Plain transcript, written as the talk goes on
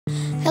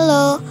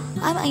Hello,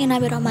 I'm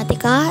Ayana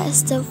Birahmatika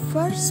as the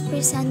first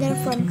presenter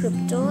from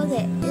Crypto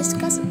that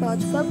discuss about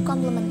verb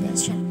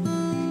complementation.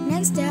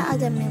 Next, there are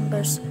other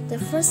members. The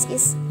first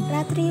is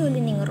Ratri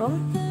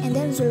Yuliningrum and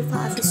then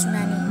Zulfa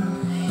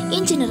Afisunani.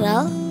 In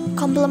general,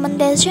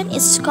 complementation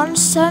is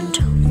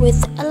concerned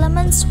with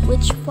elements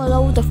which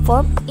follow the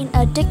verb in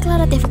a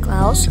declarative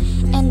clause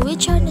and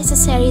which are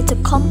necessary to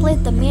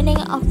complete the meaning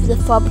of the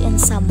verb in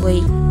some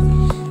way.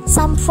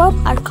 Some verbs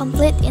are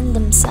complete in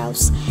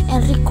themselves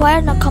and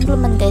require no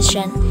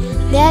complementation.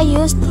 They are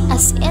used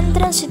as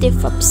intransitive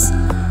verbs.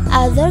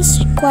 Others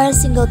require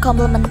single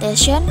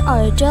complementation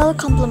or dual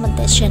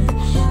complementation.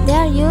 They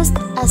are used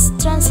as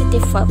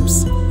transitive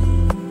verbs.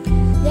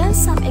 There are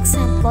some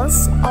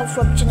examples of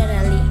verb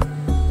generally.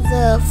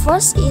 The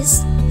first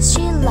is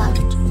she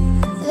laughed.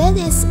 That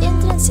is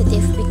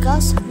intransitive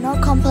because no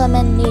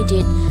complement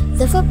needed.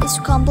 The verb is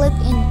complete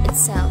in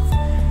itself.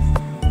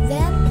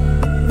 Then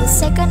the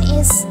second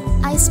is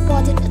I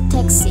spotted a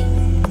taxi.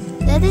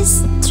 That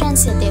is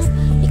transitive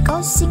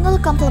because single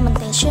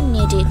complementation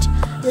needed.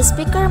 The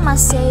speaker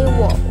must say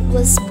what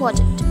was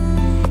spotted.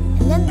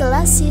 And then the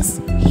last is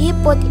he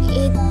put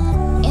it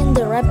in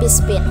the rubbish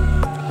bin.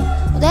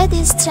 That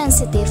is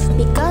transitive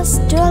because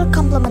dual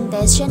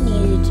complementation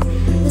needed.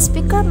 The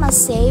speaker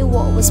must say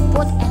what was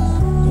put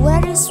and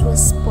where it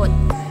was put.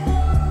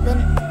 Then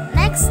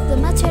next, the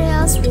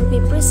materials will be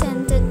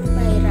presented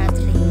by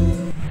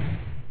Ratri.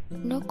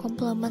 No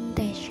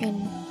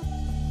complementation.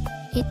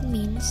 It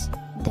means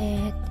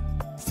that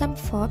some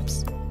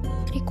verbs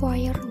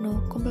require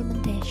no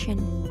complementation.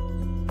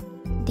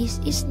 This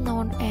is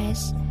known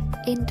as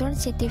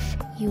intransitive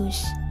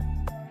use.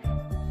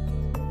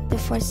 The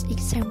first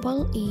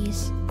example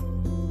is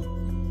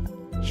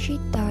she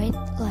died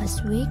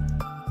last week.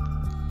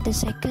 The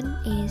second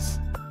is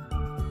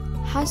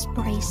house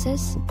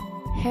prices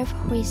have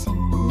risen.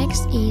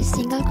 Next is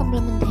single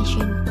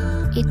complementation.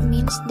 It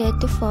means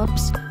that the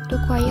verbs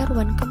require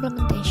one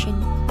complementation.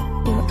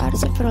 There are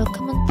several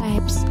common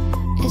types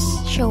as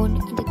shown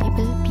in the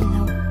table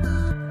below.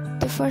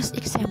 The first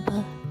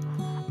example,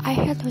 I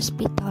had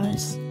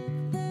hospitals.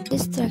 The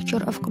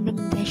structure of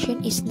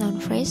complementation is noun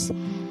phrase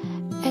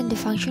and the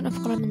function of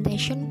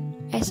complementation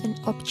as an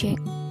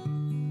object.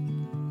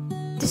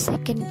 The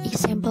second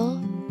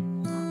example,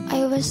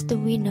 I was the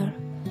winner.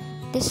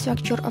 The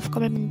structure of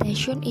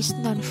complementation is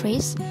noun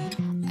phrase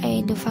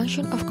and the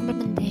function of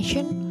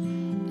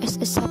complementation as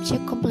a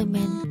subject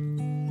complement.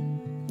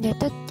 The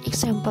third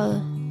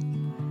example,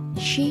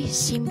 she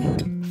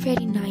seemed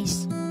very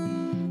nice.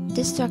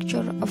 The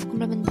structure of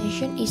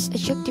complementation is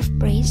adjective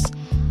praise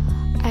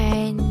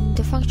and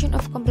the function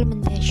of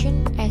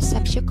complementation as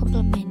subject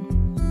complement.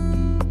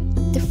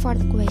 The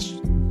fourth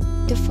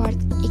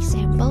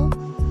example,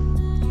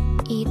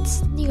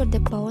 it's near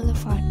the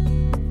boulevard.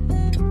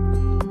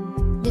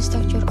 The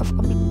structure of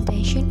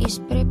complementation is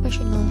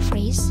prepositional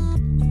phrase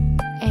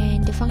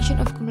and the function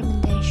of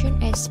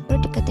complementation as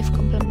predicative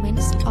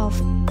complements of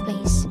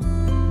place.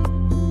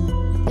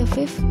 The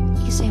fifth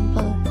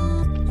example,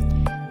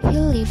 he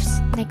lives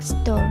next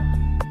door.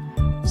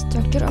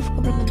 Structure of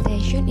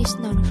complementation is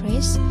noun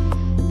phrase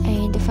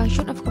and the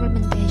function of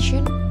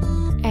complementation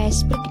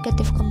as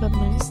predicative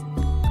complements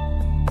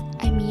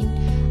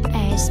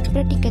as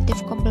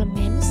predicative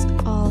complements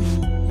of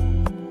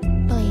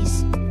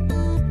place.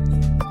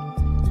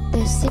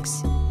 The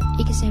sixth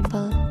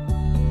example,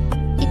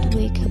 it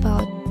weighed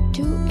about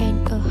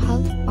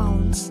 2.5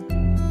 pounds.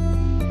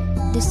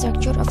 The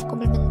structure of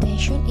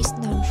complementation is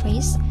noun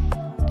phrase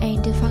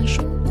and the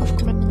function of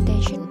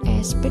complementation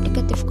as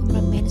predicative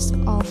complements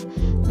of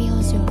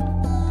measure.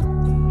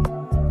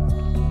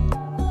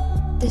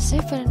 The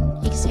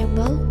seventh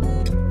example,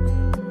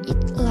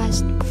 it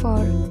lasts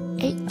for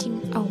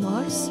 18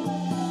 hours.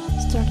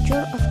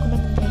 Structure of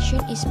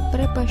complementation is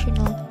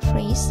prepositional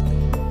phrase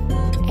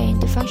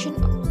and the function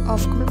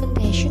of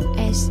complementation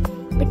as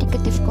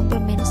predicative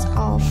complements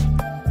of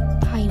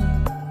time.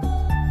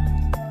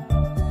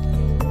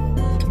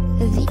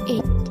 The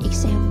eighth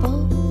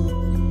example,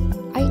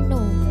 I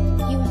know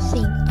you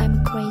think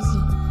I'm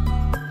crazy.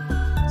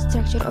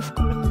 Structure of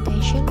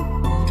complementation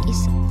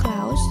is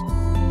clause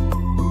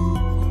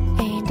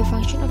and the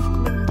function of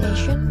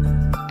complementation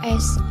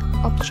as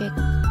object.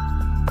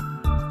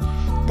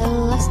 The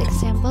last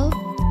example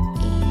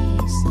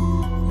is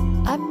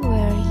I'm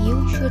where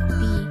you should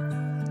be.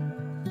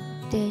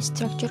 The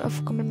structure of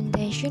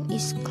complementation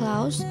is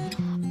clause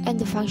and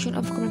the function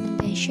of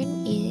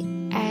complementation is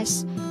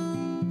as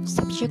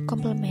subject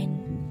complement.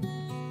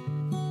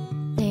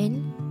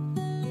 Then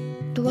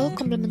dual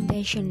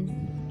complementation,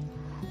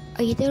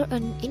 either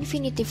an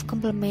infinitive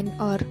complement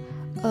or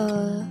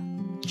a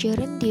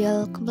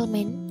gerundial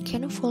complement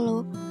can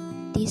follow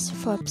these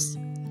verbs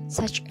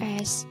such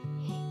as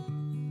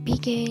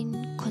begin,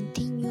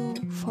 continue,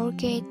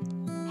 forget,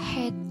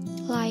 had,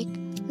 like,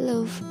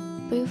 love,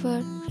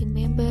 prefer,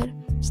 remember,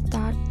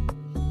 start,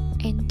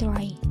 and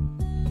try.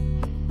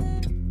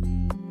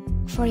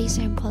 For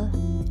example,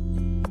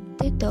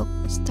 the dog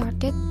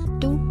started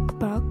to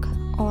bark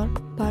or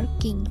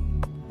barking.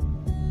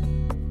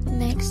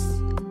 Next,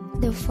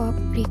 The verb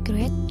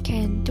regret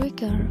can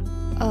trigger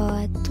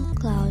a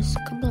to-clause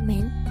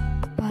complement,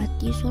 but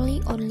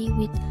usually only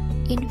with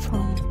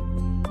inform.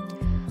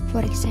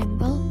 For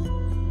example,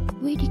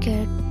 we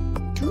regret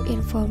to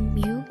inform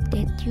you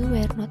that you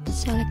were not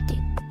selected.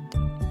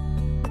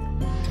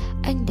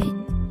 And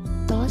then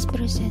the last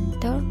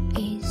presenter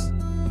is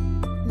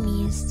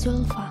Miss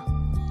Zulfa.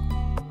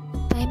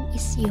 Time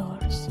is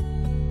yours.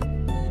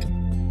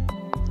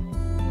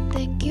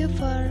 Thank you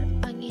for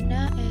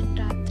Angina and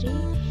Ratri.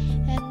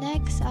 And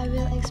next I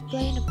will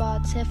explain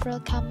about several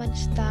common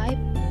types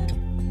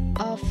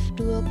of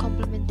dual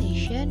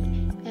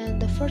complementation.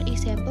 And the first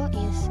example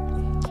is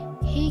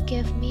he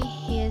gave me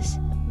his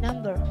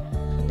number.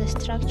 The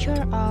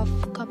structure of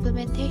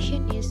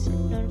complementation is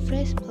noun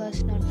phrase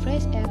plus noun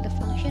phrase, and the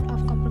function of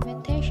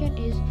complementation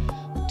is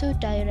to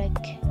direct,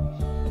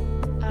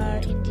 are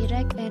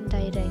indirect and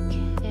direct.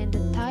 And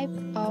the type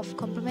of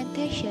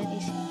complementation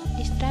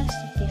is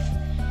transitive.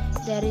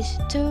 There is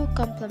to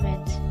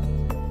complement.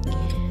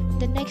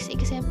 The next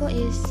example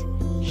is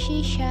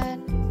she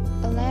sent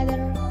a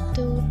letter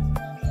to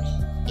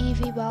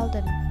Evie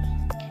Balden.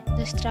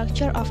 The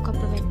structure of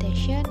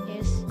complementation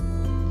is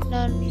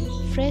noun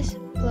phrase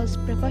plus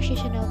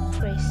prepositional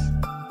phrase.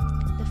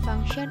 The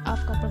function of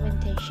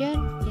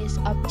complementation is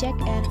object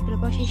and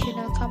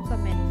prepositional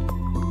complement.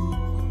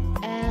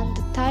 And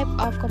the type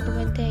of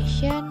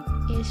complementation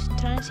is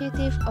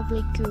transitive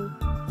oblique.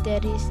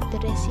 That is, the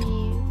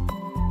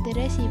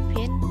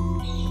recipient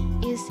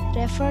is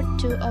referred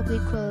to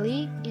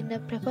obliquely in a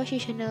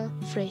prepositional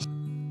phrase.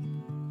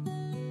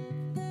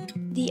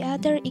 The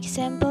other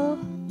example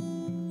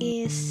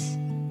is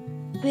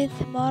with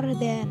more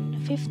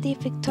than 50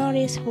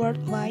 victories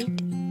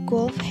worldwide,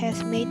 golf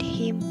has made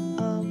him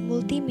a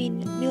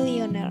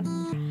multi-millionaire.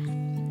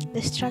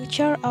 The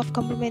structure of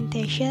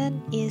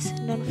complementation is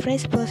noun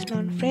phrase plus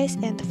noun phrase,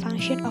 and the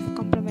function of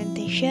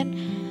complementation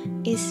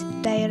is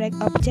direct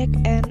object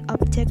and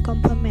object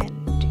complement.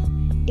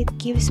 It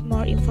gives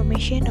more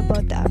information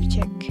about the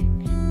object.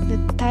 The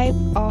type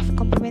of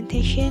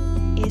complementation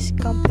is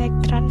complex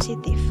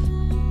transitive.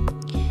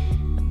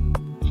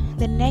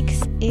 The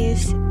next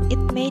is it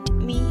made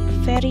me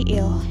very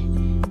ill.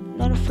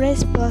 Noun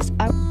phrase plus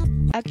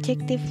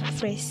adjective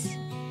phrase,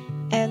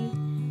 and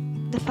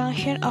the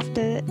function of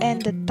the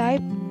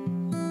type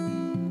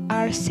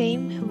are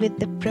same with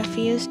the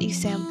previous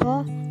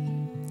example.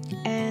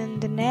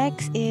 And the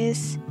next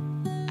is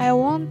I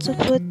want to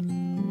put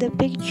the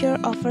picture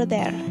over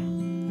there.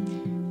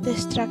 The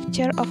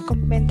structure of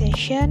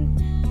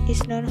complementation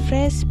is noun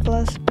phrase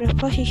plus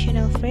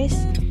prepositional phrase.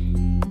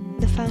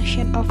 The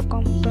function of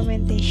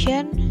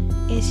complementation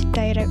is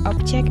direct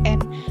object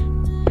and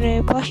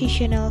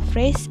prepositional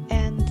phrase,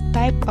 and the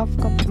type of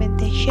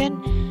complementation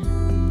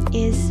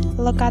is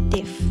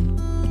locative.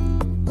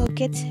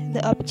 Locates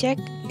the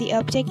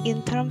object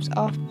in terms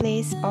of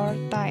place or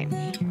time.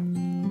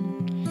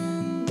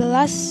 The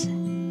last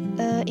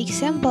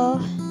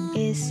example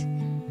is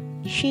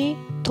she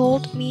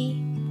told me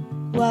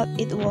what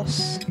it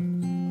was.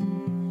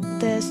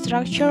 The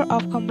structure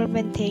of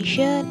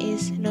complementation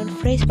is noun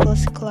phrase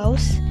plus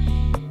clause.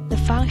 The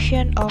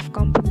function of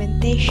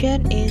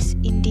complementation is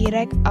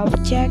indirect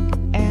object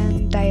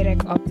and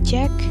direct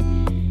object,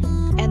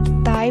 and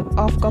the type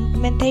of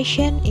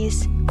complementation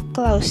is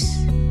clause,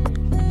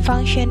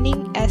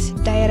 functioning as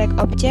direct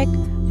object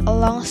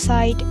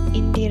alongside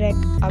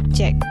indirect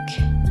object.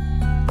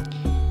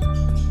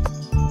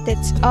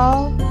 That's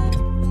all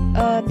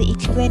the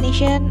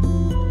explanation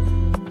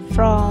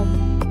from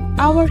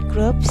our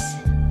groups,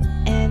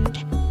 and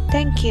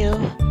thank you.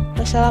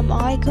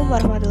 Wassalamualaikum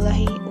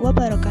warahmatullahi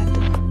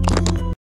wabarakatuh.